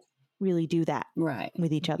 we don't really do that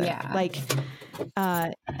with each other. Yeah. Like,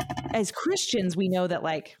 as Christians, we know that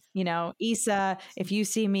like, Isa, if you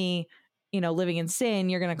see me, living in sin,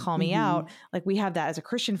 you're going to call me out. Like we have that as a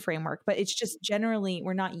Christian framework, but it's just generally,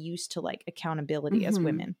 we're not used to like accountability as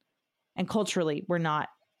women, and culturally we're not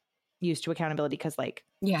used to accountability because like,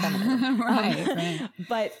 feminism. Right.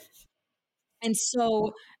 But, and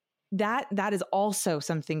so that is also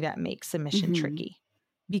something that makes submission tricky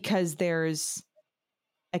because there's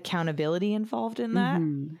accountability involved in that.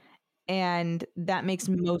 And that makes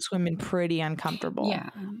most women pretty uncomfortable. Yeah.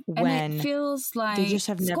 When and it feels like they just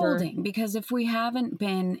have scolding, because if we haven't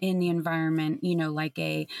been in the environment, like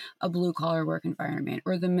a blue collar work environment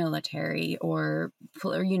or the military or,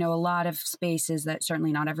 a lot of spaces that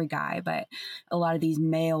certainly not every guy, but a lot of these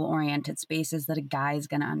male oriented spaces that a guy is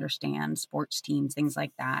going to understand, sports teams, things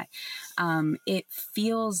like that. It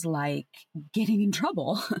feels like getting in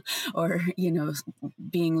trouble or,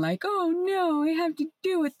 being like, oh no, I have to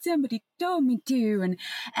do what somebody told me to.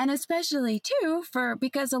 And especially too,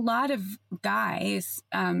 because a lot of guys,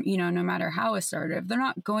 no matter how assertive, they're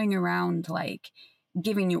not going around like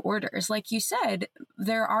giving you orders. Like you said,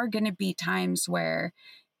 there are going to be times where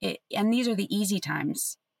and these are the easy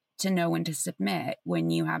times to know when to submit,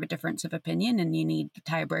 when you have a difference of opinion and you need the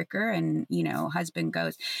tiebreaker and, husband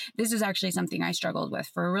goes. This is actually something I struggled with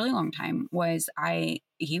for a really long time.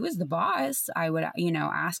 He was the boss. I would,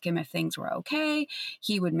 ask him if things were okay.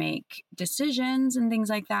 He would make decisions and things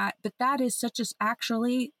like that. But that is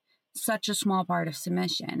actually such a small part of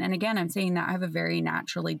submission. And again, I'm saying that I have a very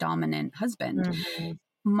naturally dominant husband.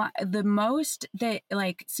 The most that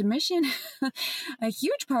like submission, a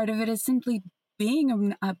huge part of it is simply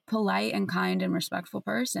being a polite and kind and respectful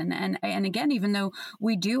person. And again, even though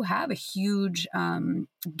we do have a huge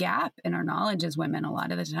gap in our knowledge as women a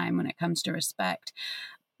lot of the time when it comes to respect,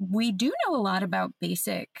 we do know a lot about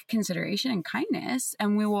basic consideration and kindness.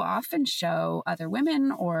 And we will often show other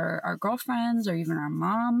women or our girlfriends or even our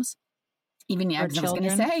moms, even I was going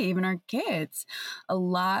to say, even our kids, a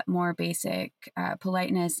lot more basic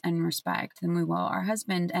politeness and respect than we will our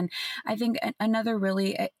husband. And I think another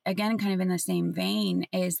really, again, kind of in the same vein,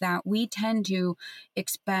 is that we tend to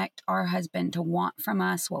expect our husband to want from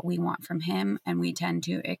us what we want from him. And we tend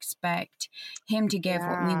to expect him to give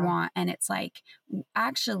what we want. And it's like,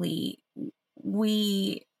 actually,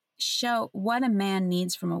 we show what a man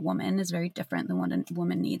needs from a woman is very different than what a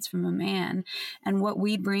woman needs from a man. And what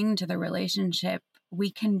we bring to the relationship,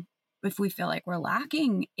 we can, if we feel like we're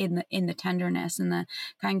lacking in the tenderness and the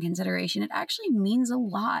kind consideration, it actually means a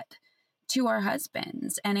lot to our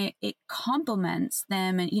husbands, and it complements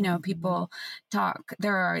them. And, people talk,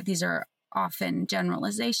 these are often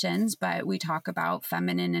generalizations, but we talk about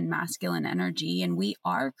feminine and masculine energy, and we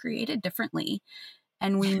are created differently.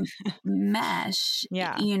 And we mesh, we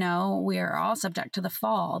are all subject to the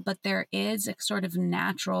fall, but there is a sort of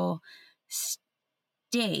natural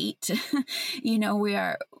state. We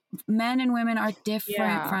are, men and women are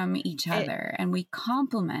different from each other, and we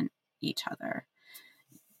complement each other.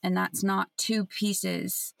 And that's not two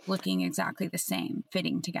pieces looking exactly the same,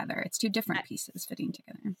 fitting together. It's two different pieces fitting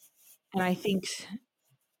together. And I think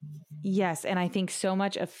Yes. And I think so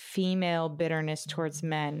much of female bitterness towards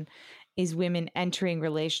men is women entering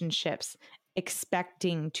relationships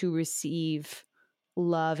expecting to receive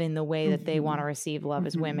love in the way that they want to receive love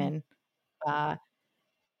as women. Uh,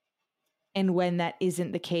 and when that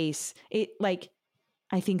isn't the case, it like,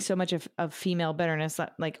 I think so much of female bitterness,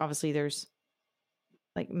 like obviously there's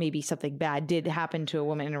like maybe something bad did happen to a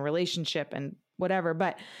woman in a relationship and whatever,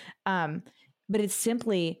 but it's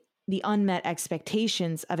simply the unmet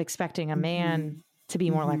expectations of expecting a man to be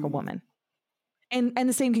more like a woman. And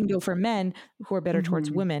the same can go for men who are bitter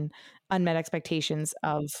towards women, unmet expectations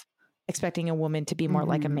of expecting a woman to be more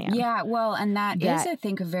like a man. Yeah, well, and that is, I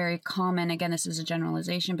think, a very common, again, this is a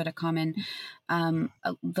generalization, but a common,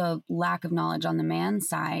 the lack of knowledge on the man's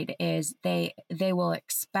side is they will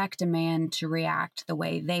expect a man to react the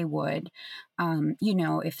way they would, you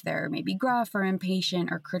know, if they're maybe gruff or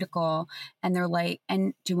impatient or critical, and they're like,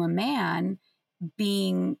 and to a man,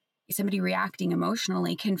 being somebody reacting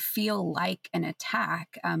emotionally can feel like an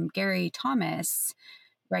attack. Gary Thomas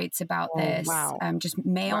writes about this, just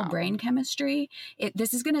male brain chemistry.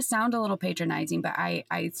 This is going to sound a little patronizing, but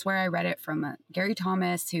I swear I read it from Gary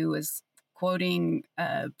Thomas, who was quoting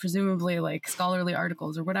presumably like scholarly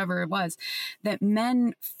articles or whatever it was, that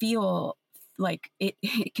men feel like it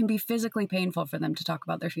can be physically painful for them to talk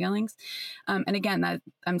about their feelings. And again, that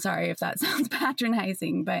I'm sorry if that sounds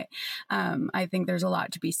patronizing, but I think there's a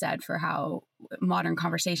lot to be said for how modern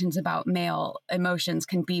conversations about male emotions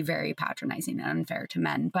can be very patronizing and unfair to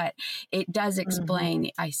men. But it does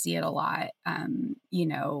explain, I see it a lot, you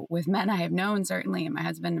know, with men I have known, certainly, and my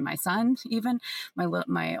husband and my son, even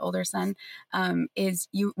my older son, is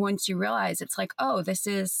once you realize it's like, oh, this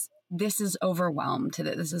is overwhelmed.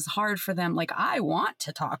 This is hard for them. Like, I want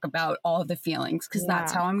to talk about all the feelings because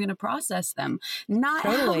that's how I'm going to process them. Not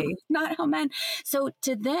how men. So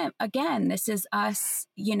to them, again, this is us,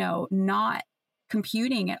 you know, not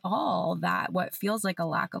computing at all that what feels like a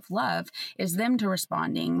lack of love is them to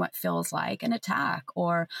responding what feels like an attack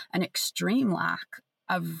or an extreme lack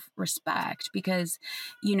of respect, because,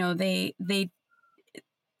 you know, they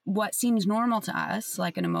what seems normal to us,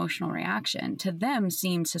 like an emotional reaction, to them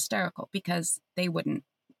seems hysterical because they wouldn't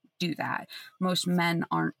do that. Most men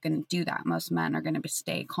aren't going to do that. Most men are going to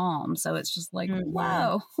stay calm. So it's just like,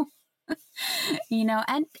 whoa, you know,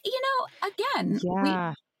 and, you know, again,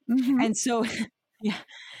 and so,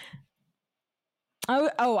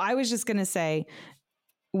 I was just going to say,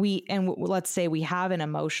 let's say we have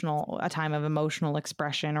a time of emotional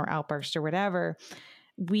expression or outburst or whatever,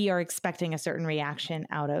 we are expecting a certain reaction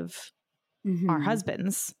out of our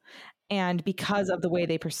husbands. And because of the way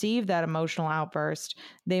they perceive that emotional outburst,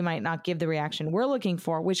 they might not give the reaction we're looking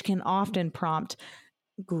for, which can often prompt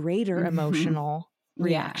greater emotional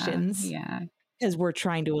reactions. Because we're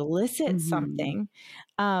trying to elicit something.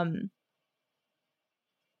 You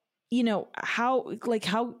know, how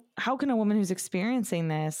can a woman who's experiencing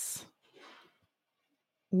this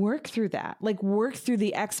work through that? Like, work through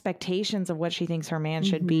the expectations of what she thinks her man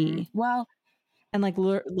should be. Well,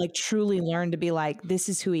 and truly learn to be like, this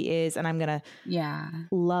is who he is, and I'm gonna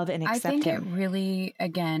love and accept him. I think it really,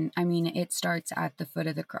 again, I mean, it starts at the foot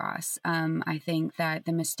of the cross. I think that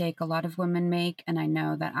the mistake a lot of women make, and I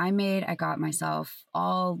know that I made, I got myself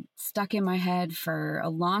all stuck in my head for a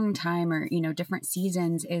long time, or, you know, different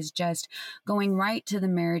seasons, is just going right to the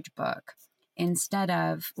marriage book instead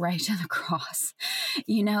of right to the cross.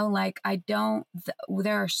 You know, like,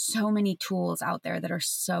 there are so many tools out there that are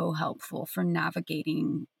so helpful for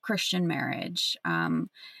navigating Christian marriage.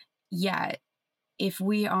 Yet, if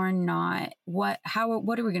we are not, what are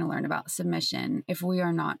we going to learn about submission if we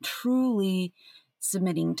are not truly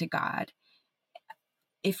submitting to God?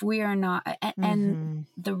 If we are not, and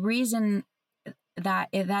the reason that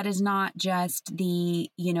is not just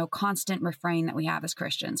the, you know, constant refrain that we have as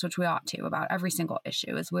Christians, which we ought to about every single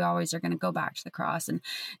issue, is we always are going to go back to the cross and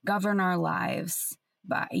govern our lives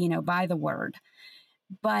by the word.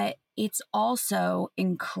 But it's also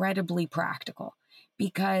incredibly practical,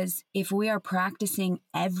 because if we are practicing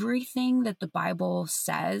everything that the Bible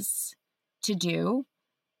says to do,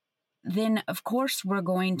 then of course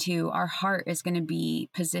our heart is going to be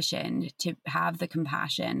positioned to have the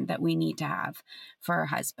compassion that we need to have for our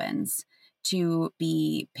husbands, to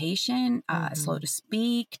be patient, slow to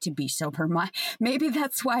speak, to be sober. Maybe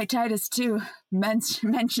that's why Titus 2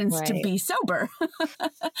 mentions to be sober.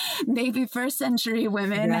 Maybe first century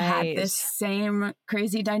women had this same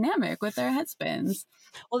crazy dynamic with their husbands.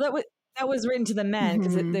 Well, that was written to the men,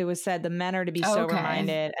 because it was said the men are to be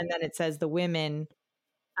sober-minded, and then it says the women,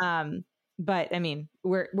 But I mean,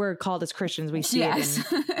 we're called as Christians. We see it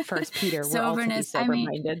in First Peter. We're all to be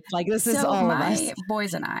sober-minded. Like this is all of us. My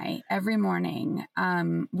boys and I, every morning,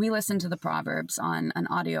 we listen to the Proverbs on an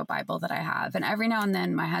audio Bible that I have. And every now and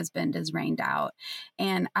then my husband is rained out.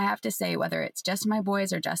 And I have to say, whether it's just my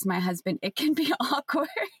boys or just my husband, it can be awkward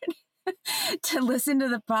to listen to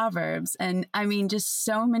the Proverbs. And I mean, just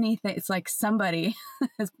so many things. It's like somebody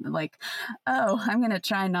is like, oh, I'm going to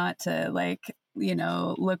try not to like,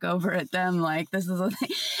 look over at them like this is a thing.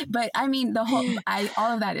 But I mean,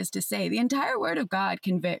 all of that is to say the entire Word of God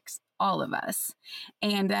convicts all of us.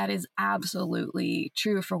 And that is absolutely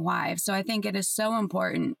true for wives. So I think it is so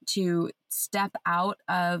important to step out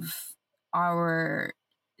of our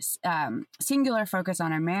singular focus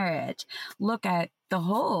on our marriage, look at the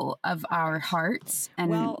whole of our hearts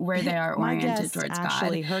and where they are oriented towards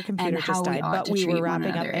Ashley, God. Her computer just died, but we were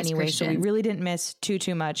wrapping up anyway, so we really didn't miss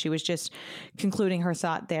too much. She was just concluding her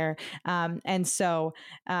thought there. And so,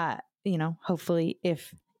 hopefully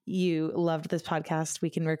if you loved this podcast, we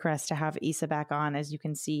can request to have Isa back on. As you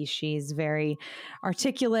can see, she's very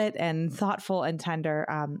articulate and thoughtful and tender.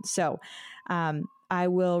 I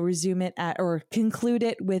will resume it or conclude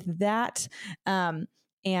it with that.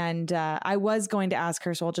 And I was going to ask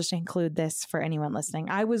her, so I'll just include this for anyone listening.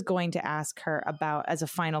 I was going to ask her about, as a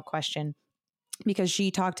final question, because she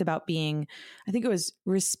talked about being, I think it was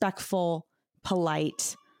respectful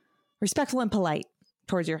and polite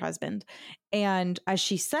towards your husband. And as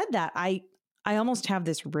she said that, I almost have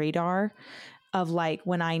this radar of like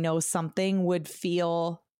when I know something would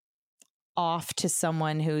feel off to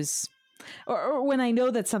someone who's, or when I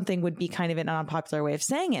know that something would be kind of an unpopular way of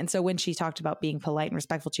saying it. And so when she talked about being polite and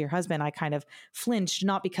respectful to your husband, I kind of flinched,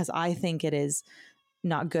 not because I think it is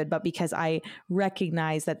not good, but because I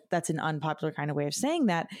recognize that that's an unpopular kind of way of saying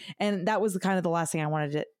that. And that was the last thing I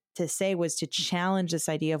wanted to say, was to challenge this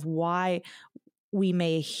idea of why we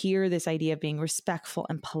may hear this idea of being respectful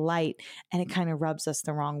and polite, and it kind of rubs us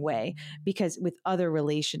the wrong way, because with other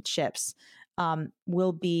relationships,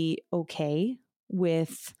 we'll be okay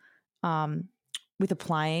with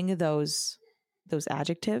applying those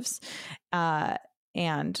adjectives.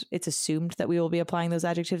 And it's assumed that we will be applying those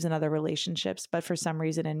adjectives in other relationships. But for some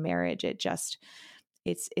reason in marriage, it's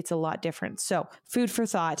a lot different. So food for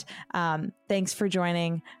thought. Thanks for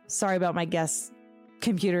joining. Sorry about my guest's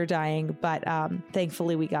computer dying, but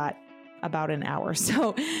thankfully we got about an hour.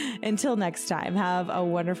 So until next time, have a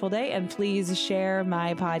wonderful day. And please share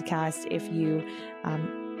my podcast if you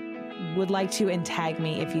would like to, and tag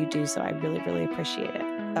me if you do so. I really, really appreciate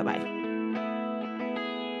it. Bye-bye.